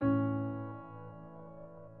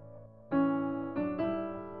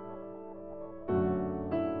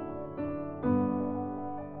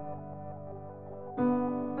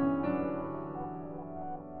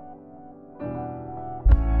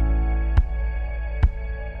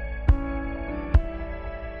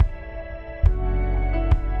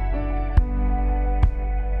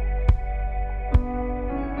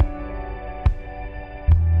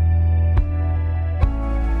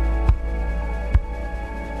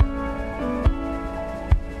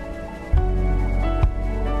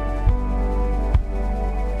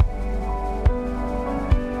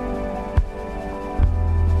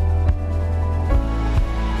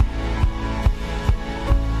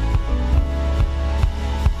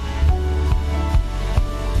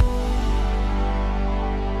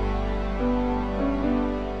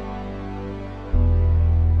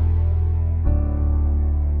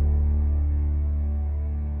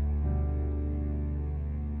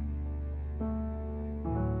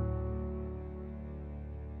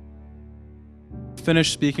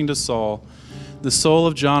finished speaking to Saul, the soul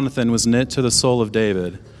of Jonathan was knit to the soul of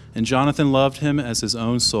David, and Jonathan loved him as his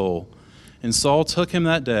own soul. And Saul took him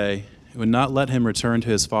that day and would not let him return to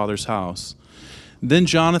his father's house. Then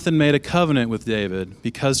Jonathan made a covenant with David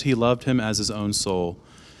because he loved him as his own soul.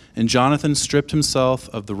 And Jonathan stripped himself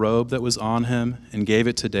of the robe that was on him and gave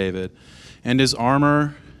it to David, and his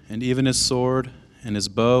armor, and even his sword, and his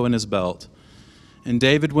bow and his belt. And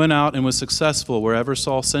David went out and was successful wherever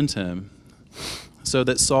Saul sent him, so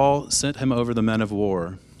that Saul sent him over the men of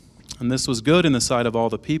war. And this was good in the sight of all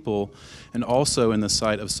the people, and also in the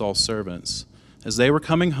sight of Saul's servants. As they were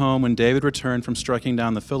coming home, when David returned from striking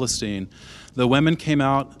down the Philistine, the women came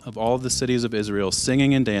out of all the cities of Israel,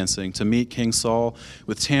 singing and dancing, to meet King Saul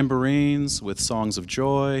with tambourines, with songs of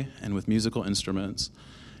joy, and with musical instruments.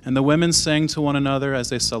 And the women sang to one another as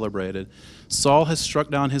they celebrated, "Saul has struck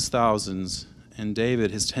down his thousands, and David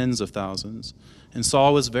his tens of thousands." And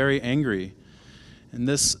Saul was very angry, and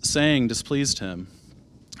this saying displeased him.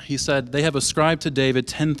 He said, "They have ascribed to David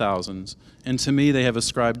 10,000s, and to me they have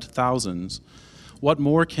ascribed thousands. What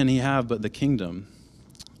more can he have but the kingdom?"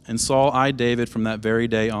 And Saul eyed David from that very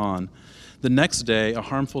day on. The next day, a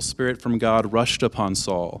harmful spirit from God rushed upon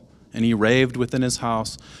Saul, and he raved within his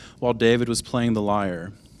house while David was playing the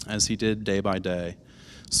lyre, as he did day by day.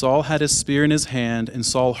 Saul had his spear in his hand, and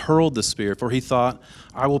Saul hurled the spear, for he thought,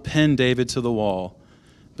 "I will pin David to the wall."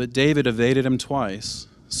 But David evaded him twice.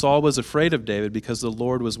 Saul was afraid of David because the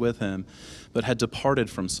Lord was with him, but had departed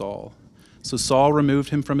from Saul. So Saul removed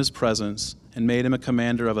him from his presence and made him a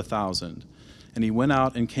commander of 1,000. And he went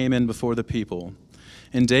out and came in before the people.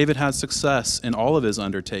 And David had success in all of his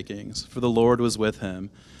undertakings, for the Lord was with him.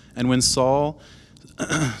 And when Saul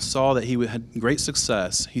saw that he had great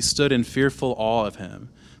success, he stood in fearful awe of him.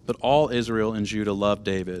 But all Israel and Judah loved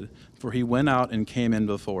David, for he went out and came in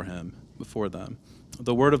before them.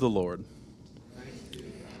 The word of the Lord.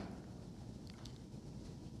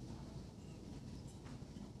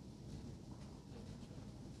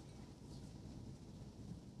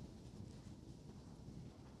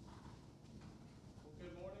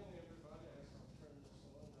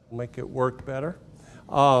 Make it work better.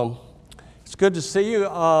 It's good to see you.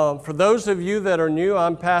 For those of you that are new,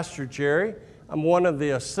 I'm Pastor Jerry. I'm one of the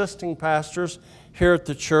assisting pastors here at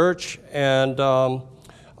the church, and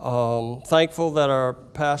thankful that our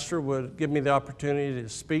pastor would give me the opportunity to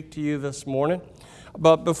speak to you this morning.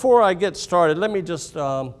 But before I get started, let me just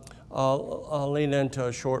lean into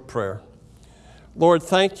a short prayer. Lord,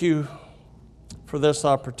 thank you for this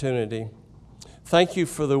opportunity. Thank you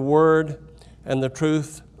for the word and the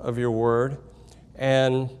truth of your word,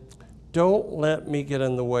 and don't let me get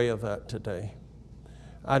in the way of that today.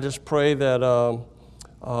 I just pray that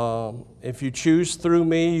if you choose through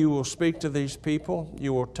me, you will speak to these people,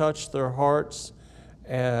 you will touch their hearts,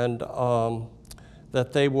 and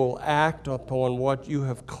that they will act upon what you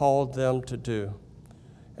have called them to do.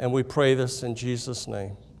 And we pray this in Jesus'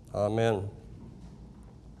 name. Amen.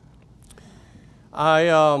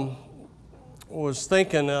 I was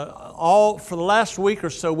thinking for the last week or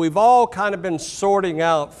so, we've all kind of been sorting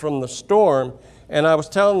out from the storm, and I was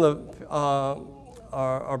telling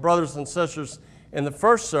our brothers and sisters in the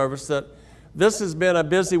first service that this has been a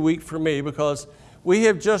busy week for me because we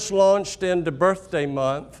have just launched into birthday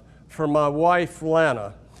month for my wife,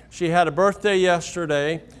 Lana. She had a birthday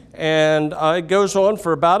yesterday, and it goes on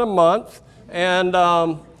for about a month, and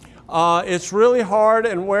it's really hard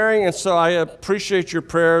and wearing, and so I appreciate your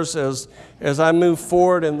prayers as I move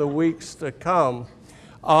forward in the weeks to come.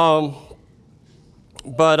 But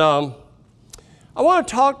I want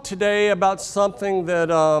to talk today about something that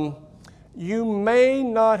you may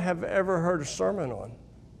not have ever heard a sermon on.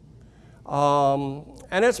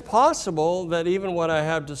 And it's possible that even what I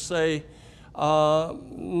have to say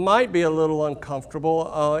might be a little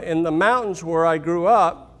uncomfortable. In the mountains where I grew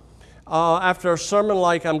up, after a sermon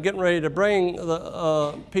like I'm getting ready to bring,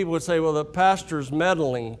 people would say, well, the pastor's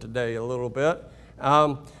meddling today a little bit.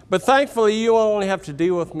 But thankfully, you only have to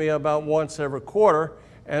deal with me about once every quarter,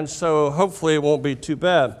 and so hopefully it won't be too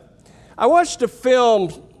bad. I watched a film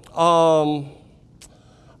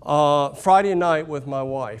Friday night with my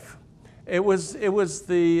wife. It was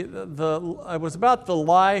about the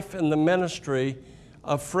life and the ministry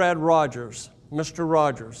of Fred Rogers, Mr.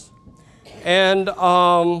 Rogers. And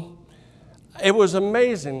it was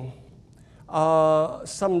amazing,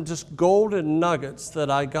 some just golden nuggets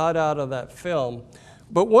that I got out of that film.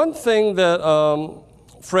 But one thing that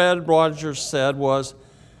Fred Rogers said was,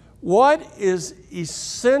 what is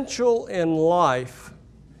essential in life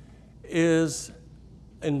is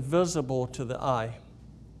invisible to the eye.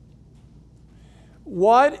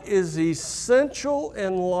 What is essential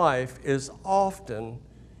in life is often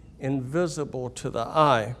invisible to the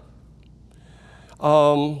eye.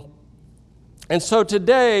 And so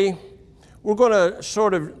today, we're going to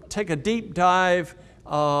sort of take a deep dive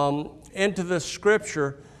into this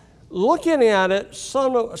scripture, looking at it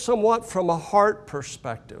somewhat from a heart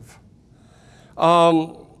perspective.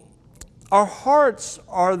 Our hearts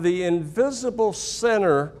are the invisible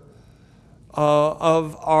center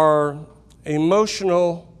of our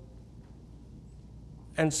emotional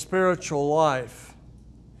and spiritual life.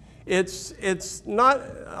 It's not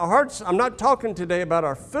our hearts. I'm not talking today about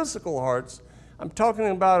our physical hearts. I'm talking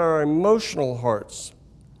about our emotional hearts.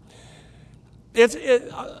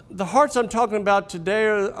 The hearts I'm talking about today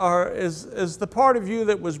is the part of you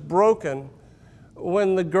that was broken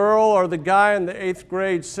when the girl or the guy in the 8th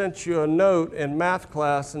grade sent you a note in math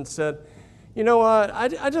class and said, you know what,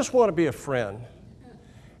 I just want to be a friend.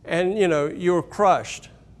 And, you were crushed.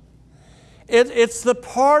 It's the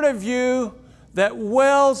part of you that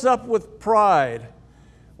wells up with pride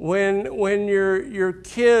when your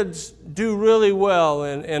kids do really well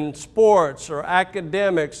in sports or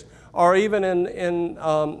academics or even in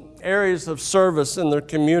areas of service in their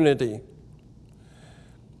community.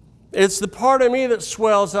 It's the part of me that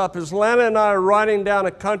swells up as Lana and I are riding down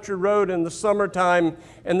a country road in the summertime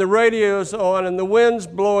and the radio's on and the wind's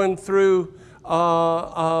blowing through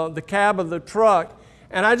the cab of the truck.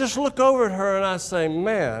 And I just look over at her and I say,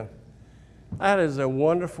 man, that is a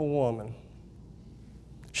wonderful woman.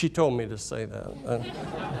 She told me to say that.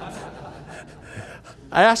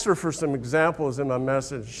 I asked her for some examples in my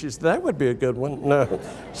message. She said, that would be a good one. No,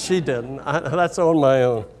 she didn't. That's on my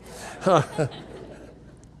own.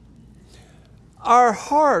 Our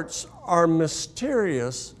hearts are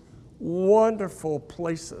mysterious, wonderful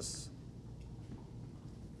places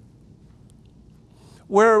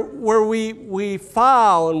where we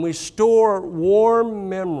file and we store warm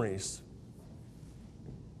memories.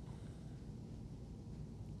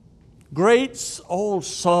 Great old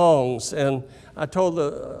songs, and I told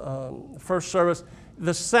the first service,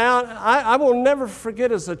 the sound, I will never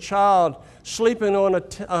forget as a child sleeping on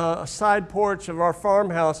a side porch of our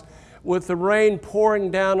farmhouse with the rain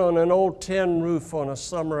pouring down on an old tin roof on a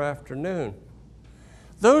summer afternoon.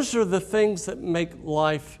 Those are the things that make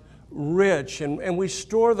life rich, and we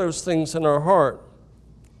store those things in our heart.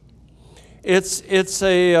 It's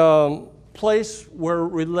a place where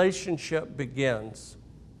relationship begins.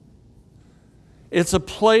 It's a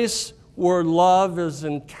place where love is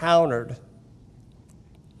encountered.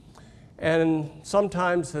 And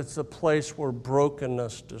sometimes it's a place where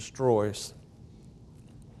brokenness destroys.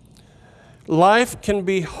 Life can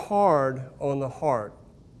be hard on the heart.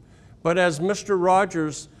 But as Mr.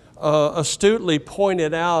 Rogers astutely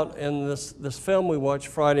pointed out in this film we watched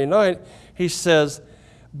Friday night, he says,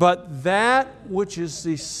 but that which is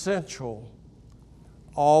essential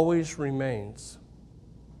always remains.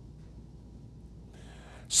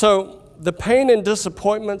 So the pain and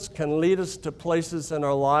disappointments can lead us to places in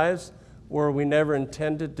our lives where we never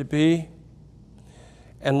intended to be.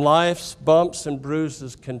 And life's bumps and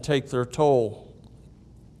bruises can take their toll.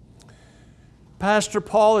 Pastor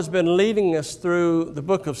Paul has been leading us through the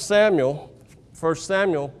book of Samuel, 1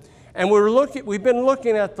 Samuel, and we've been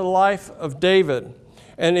looking at the life of David.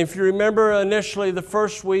 And if you remember initially, the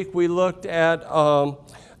first week we looked at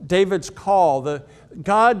David's call,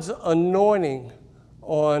 God's anointing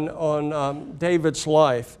on David's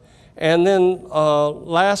life. And then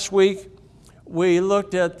last week, we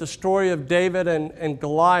looked at the story of David and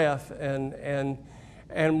Goliath,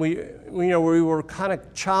 and we were kind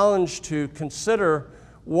of challenged to consider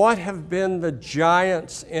what have been the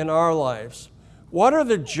giants in our lives. What are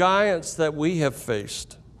the giants that we have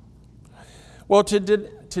faced? Well,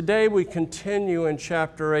 today we continue in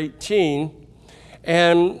chapter 18,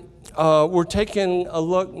 and we're taking a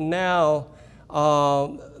look now.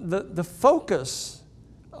 The focus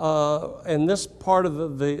in this part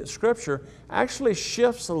of the scripture actually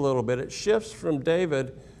shifts a little bit. It shifts from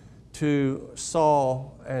David to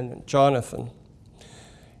Saul and Jonathan.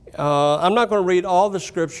 I'm not going to read all the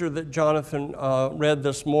scripture that Jonathan read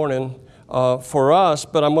this morning for us,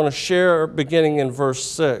 but I'm going to share beginning in verse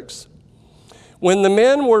 6. When the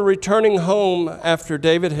men were returning home after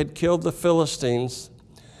David had killed the Philistines,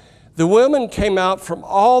 the women came out from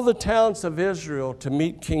all the towns of Israel to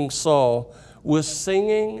meet King Saul with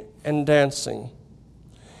singing and dancing.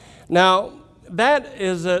 Now, that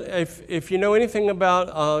is, if you know anything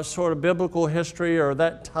about sort of biblical history or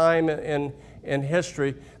that time in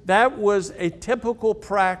history, that was a typical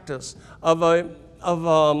practice of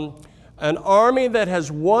an army that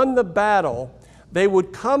has won the battle. they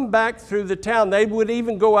would come back through the town. They would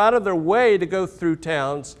even go out of their way to go through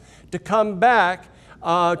towns to come back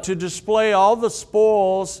to display all the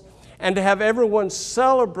spoils and to have everyone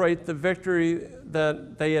celebrate the victory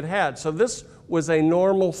that they had had. So this was a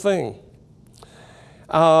normal thing.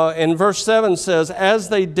 And verse 7 says, as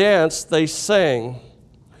they danced, they sang,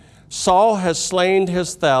 Saul has slain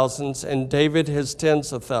his thousands and David his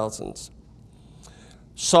tens of thousands.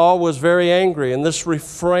 Saul was very angry, and this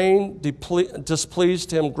refrain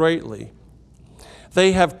displeased him greatly.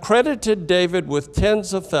 They have credited David with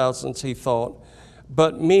tens of thousands, he thought,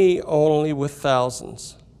 but me only with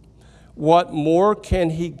thousands. What more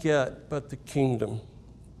can he get but the kingdom?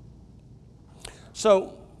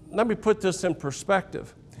 So let me put this in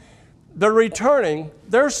perspective. They're returning,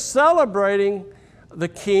 they're celebrating the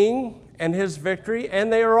king and his victory,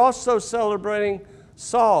 and they are also celebrating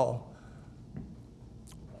Saul.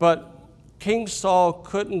 But King Saul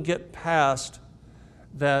couldn't get past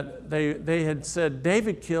that they had said,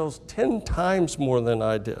 David kills 10 times more than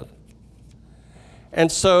I did.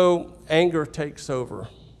 And so anger takes over.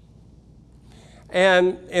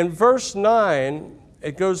 And in verse 9,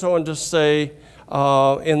 it goes on to say in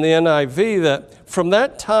the NIV that from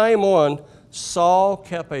that time on, Saul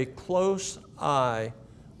kept a close eye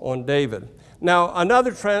on David. Now,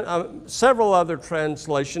 several other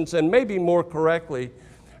translations, and maybe more correctly,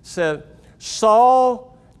 said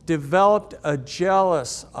Saul developed a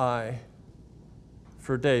jealous eye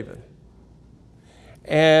for David.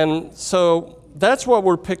 And so that's what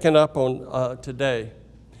we're picking up on today.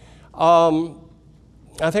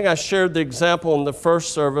 I think I shared the example in the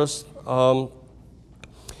first service.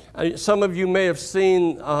 Some of you may have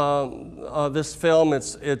seen this film.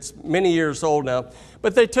 It's many years old now.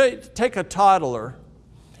 But they take a toddler,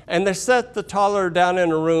 and they set the toddler down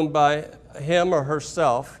in a room by him or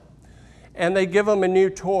herself, and they give them a new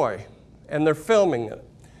toy, and they're filming it.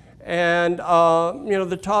 And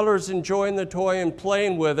the toddler is enjoying the toy and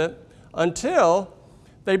playing with it until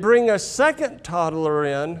they bring a second toddler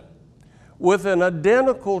in with an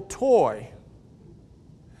identical toy.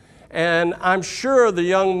 And I'm sure the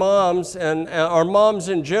young moms and or moms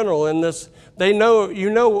in general in this, they know,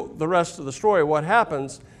 the rest of the story, what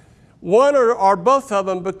happens. One or both of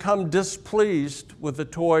them become displeased with the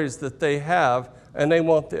toys that they have, and they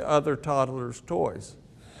want the other toddler's toys.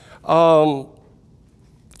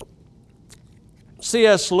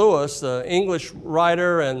 C.S. Lewis, the English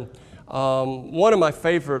writer and one of my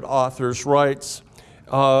favorite authors, writes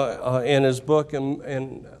in his book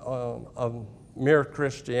Mere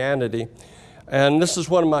Christianity, and this is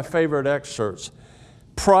one of my favorite excerpts.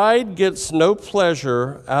 Pride gets no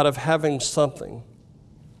pleasure out of having something,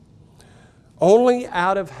 only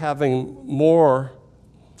out of having more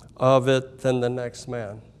of it than the next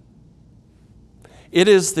man. It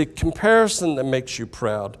is the comparison that makes you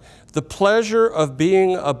proud, the pleasure of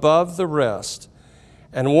being above the rest.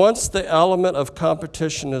 And once the element of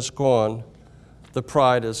competition is gone, the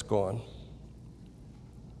pride is gone.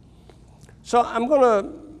 So I'm going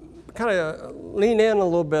to kind of lean in a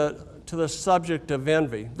little bit to the subject of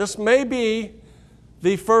envy. This may be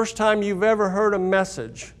the first time you've ever heard a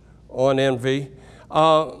message on envy,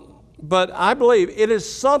 but I believe it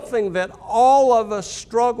is something that all of us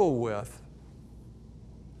struggle with.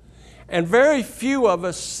 And very few of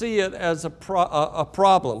us see it as a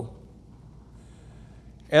problem.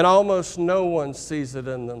 And almost no one sees it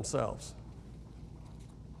in themselves.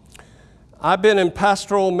 I've been in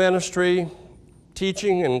pastoral ministry,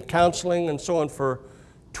 teaching and counseling and so on for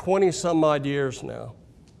 20 some odd years now.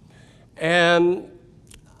 And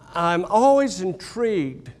I'm always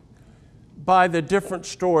intrigued by the different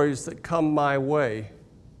stories that come my way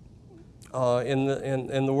in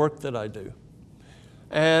the work that I do.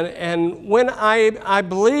 And when I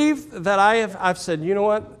believe that I've said, you know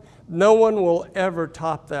what, no one will ever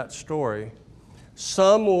top that story.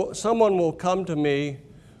 Someone will come to me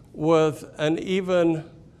with an even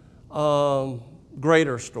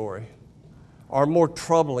greater story, or more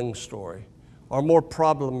troubling story, or more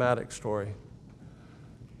problematic story.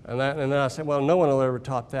 And then I say, well, no one will ever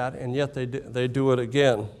top that, and yet they do it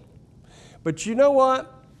again. But you know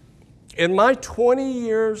what? In my 20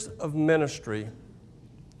 years of ministry,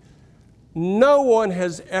 no one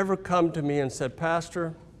has ever come to me and said,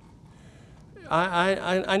 Pastor,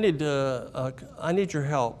 I need your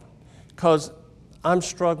help because I'm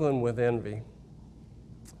struggling with envy.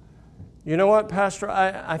 You know what, Pastor?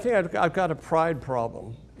 I think I've got a pride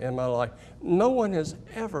problem in my life. No one has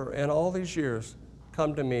ever in all these years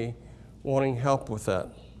come to me wanting help with that.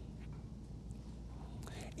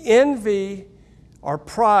 Envy or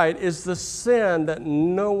pride is the sin that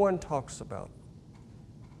no one talks about.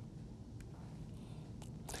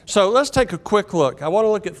 So let's take a quick look. I want to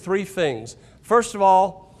look at three things. First of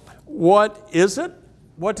all, what is it?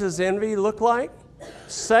 What does envy look like?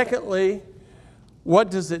 Secondly,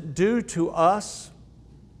 what does it do to us?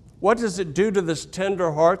 What does it do to this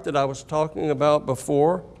tender heart that I was talking about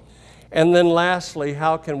before? And then lastly,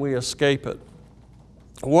 how can we escape it?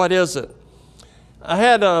 What is it? I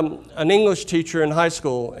had an English teacher in high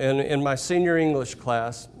school in my senior English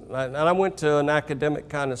class, and I went to an academic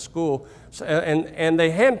kind of school, and they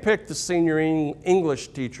handpicked the senior English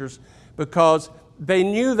teachers because they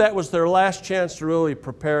knew that was their last chance to really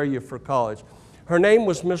prepare you for college. Her name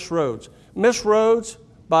was Miss Rhodes. Miss Rhodes,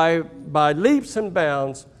 by leaps and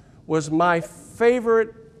bounds, was my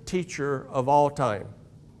favorite teacher of all time,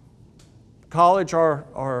 college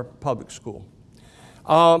or public school.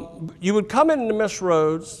 You would come into Miss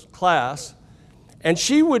Rhodes' class, and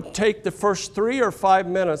she would take the first 3 or 5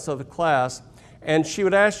 minutes of the class, and she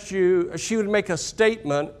would make a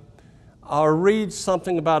statement or read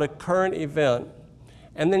something about a current event,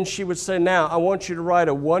 and then she would say, now, I want you to write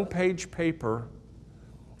a 1-page paper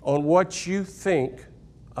on what you think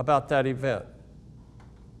about that event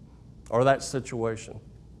or that situation.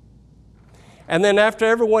 And then after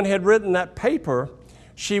everyone had written that paper,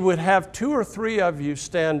 she would have 2 or 3 of you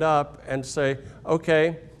stand up and say,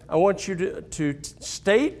 okay, I want you to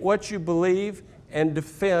state what you believe and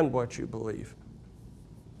defend what you believe.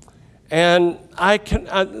 And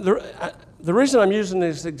the reason I'm using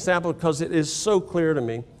this example because it is so clear to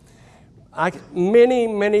me.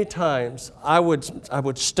 Many times I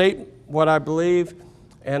would state what I believe,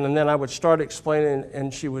 and then I would start explaining,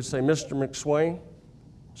 and she would say, Mr. McSwain,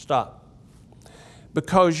 stop.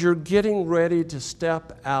 Because you're getting ready to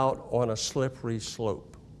step out on a slippery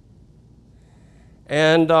slope.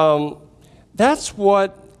 And that's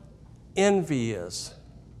what envy is.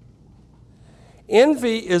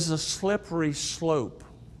 Envy is a slippery slope.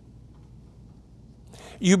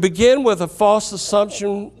 You begin with a false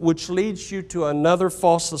assumption, which leads you to another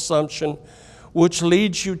false assumption, which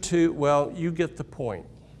leads you to, well, you get the point.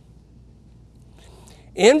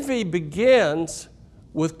 Envy begins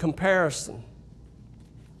with comparison.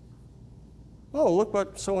 Oh, look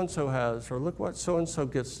what so-and-so has, or look what so-and-so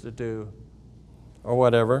gets to do, or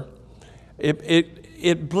whatever.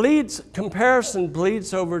 Comparison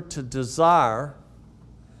bleeds over to desire.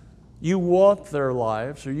 You want their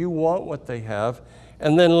lives, or you want what they have.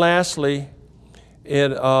 And then lastly,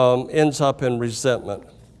 it ends up in resentment.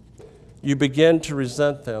 You begin to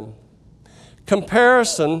resent them.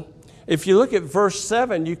 Comparison, if you look at verse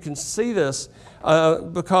 7, you can see this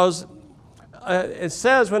because it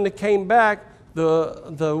says when they came back,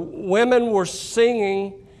 the women were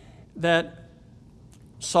singing that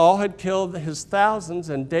Saul had killed his thousands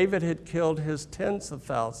and David had killed his tens of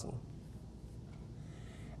thousands.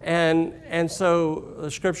 And so the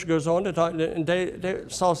scripture goes on to talk,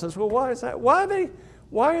 and Saul says, well, why is that? Why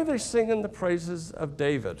are they singing the praises of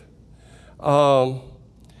David? And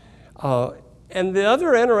the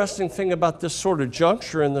other interesting thing about this sort of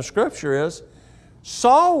juncture in the scripture is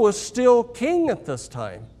Saul was still king at this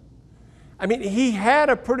time. I mean, he had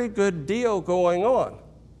a pretty good deal going on.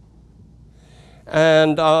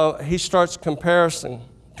 And he starts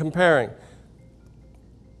comparing.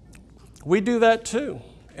 We do that too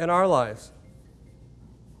in our lives.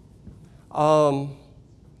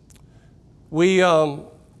 We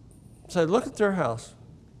say, look at their house.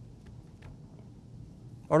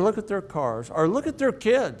 Or look at their cars. Or look at their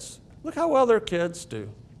kids. Look how well their kids do.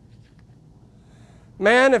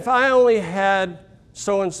 Man, if I only had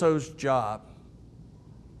so-and-so's job.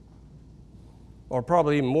 Or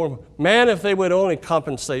probably even more. Man, if they would only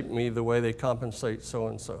compensate me the way they compensate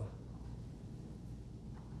so-and-so.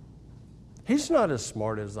 He's not as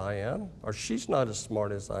smart as I am, or she's not as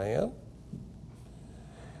smart as I am.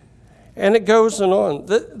 And it goes on.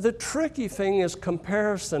 The tricky thing is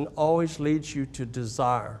comparison always leads you to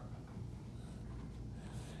desire.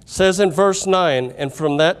 It says in verse 9, and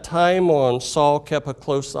from that time on, Saul kept a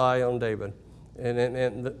close eye on David.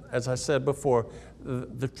 And as I said before,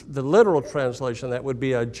 the literal translation, that would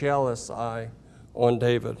be a jealous eye on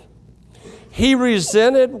David. He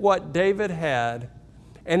resented what David had,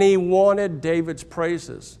 and he wanted David's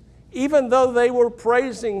praises, even though they were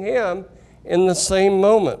praising him in the same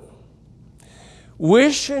moment.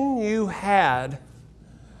 Wishing you had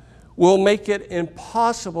will make it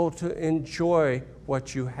impossible to enjoy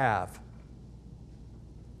what you have.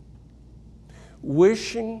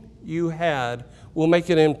 Wishing you had will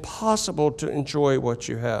make it impossible to enjoy what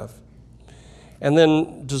you have. And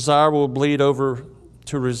then desire will bleed over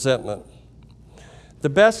to resentment. The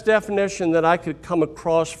best definition that I could come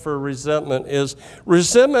across for resentment is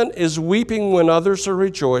weeping when others are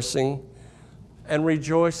rejoicing and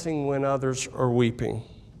rejoicing when others are weeping.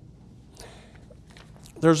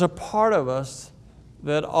 There's a part of us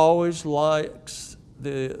that always likes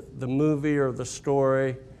the movie or the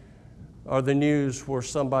story or the news where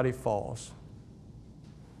somebody falls.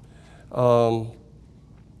 But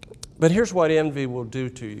here's what envy will do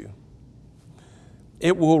to you.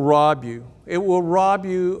 It will rob you. It will rob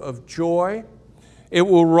you of joy. It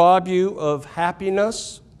will rob you of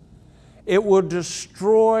happiness. It will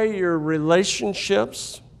destroy your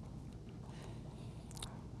relationships.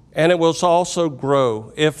 And it will also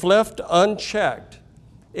grow. If left unchecked,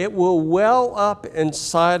 it will well up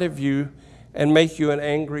inside of you and make you an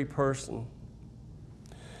angry person.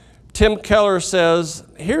 Tim Keller says,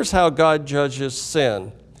 here's how God judges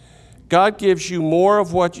sin. God gives you more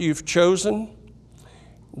of what you've chosen.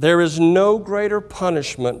 There is no greater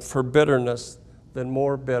punishment for bitterness than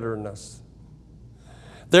more bitterness.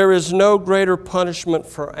 There is no greater punishment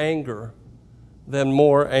for anger than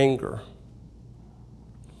more anger.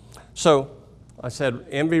 So, I said,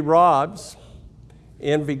 envy robs,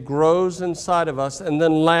 envy grows inside of us, and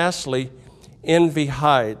then lastly, envy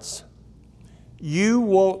hides. You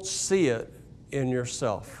won't see it in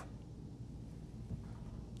yourself.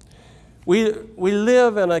 We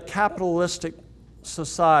live in a capitalistic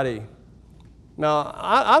society. Now,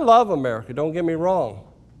 I love America, don't get me wrong.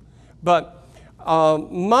 But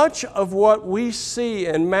much of what we see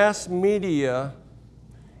in mass media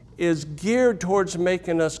is geared towards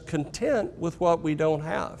making us content with what we don't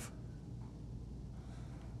have,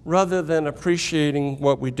 rather than appreciating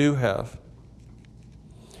what we do have.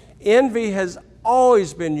 Envy has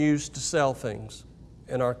always been used to sell things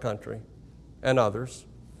in our country and others.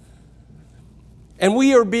 And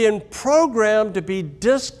we are being programmed to be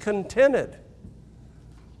discontented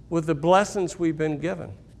with the blessings we've been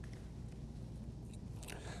given.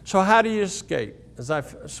 So how do you escape? As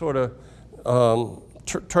I've sort of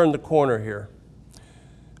turned the corner here.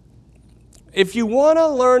 If you want to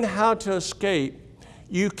learn how to escape,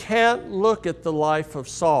 you can't look at the life of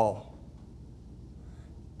Saul,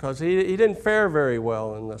 because he didn't fare very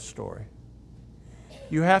well in this story.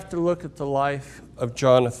 You have to look at the life of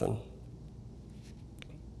Jonathan.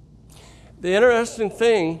 The interesting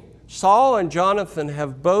thing, Saul and Jonathan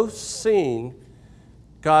have both seen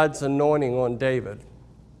God's anointing on David.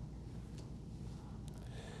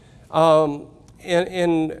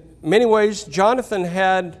 In many ways, Jonathan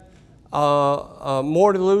had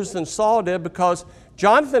more to lose than Saul did, because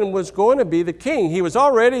Jonathan was going to be the king. He was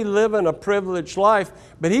already living a privileged life,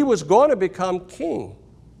 but he was going to become king.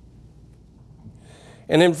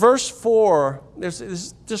 And in verse 4,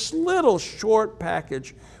 there's this little short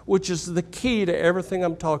passage which is the key to everything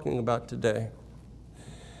I'm talking about today.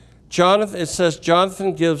 It says,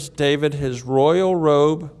 Jonathan gives David his royal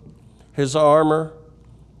robe, his armor,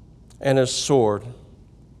 and his sword.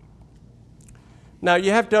 Now,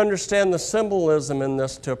 you have to understand the symbolism in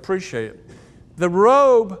this to appreciate it. The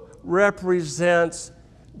robe represents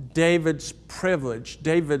David's privilege,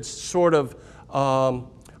 David's sort of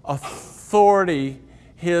authority,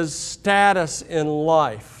 his status in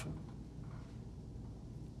life.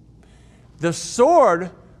 The sword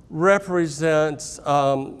represents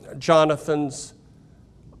Jonathan's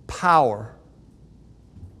power.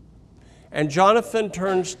 And Jonathan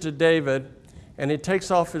turns to David, and he takes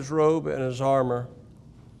off his robe and his armor,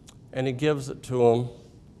 and he gives it to him.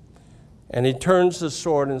 And he turns the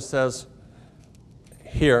sword and says,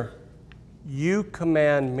 "Here, you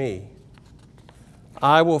command me.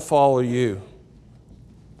 I will follow you.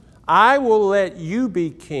 I will let you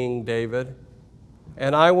be king, David,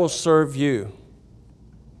 and I will serve you."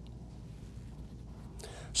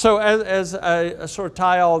 So as I sort of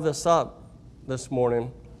tie all this up this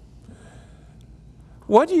morning,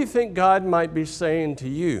 what do you think God might be saying to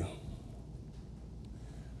you?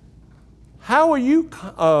 How will you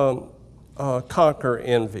conquer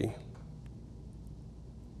envy?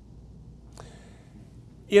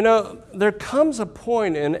 You know, there comes a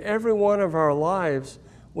point in every one of our lives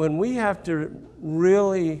when we have to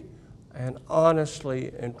really and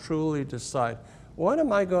honestly and truly decide, what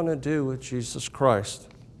am I going to do with Jesus Christ?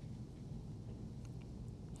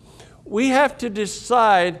 We have to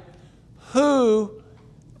decide who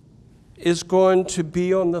is going to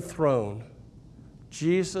be on the throne,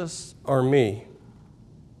 Jesus or me.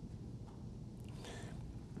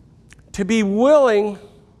 To be willing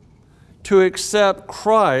to accept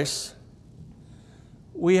Christ,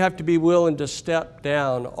 we have to be willing to step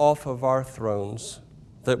down off of our thrones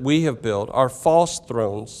that we have built, our false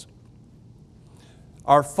thrones,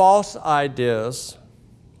 our false ideas,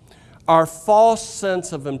 our false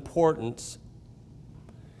sense of importance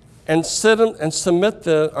and submit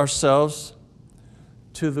ourselves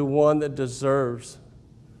to the one that deserves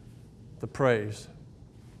the praise.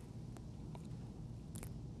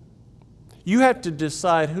 You have to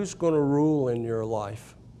decide who's going to rule in your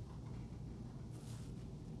life.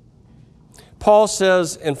 Paul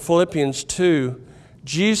says in Philippians 2,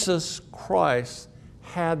 Jesus Christ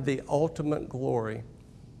had the ultimate glory.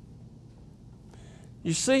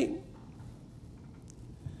 You see,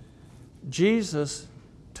 Jesus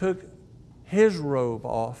took his robe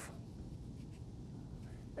off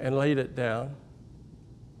and laid it down.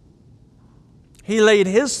 He laid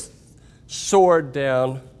his sword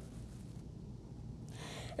down,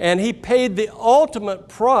 and he paid the ultimate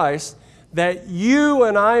price that you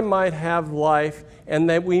and I might have life and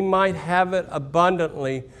that we might have it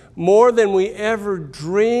abundantly, more than we ever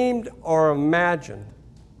dreamed or imagined.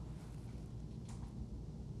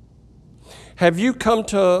 Have you come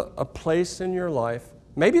to a place in your life,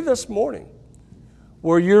 maybe this morning,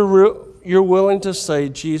 where you're willing to say,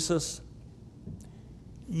 Jesus,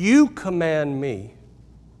 you command me,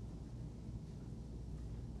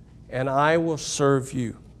 and I will serve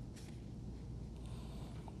you?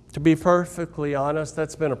 To be perfectly honest,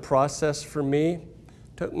 that's been a process for me.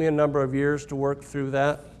 It took me a number of years to work through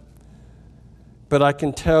that. But I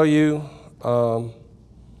can tell you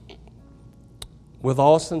with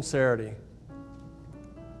all sincerity,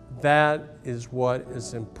 that is what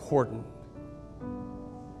is important.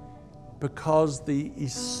 Because the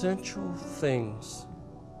essential things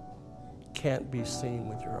can't be seen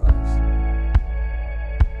with your eyes.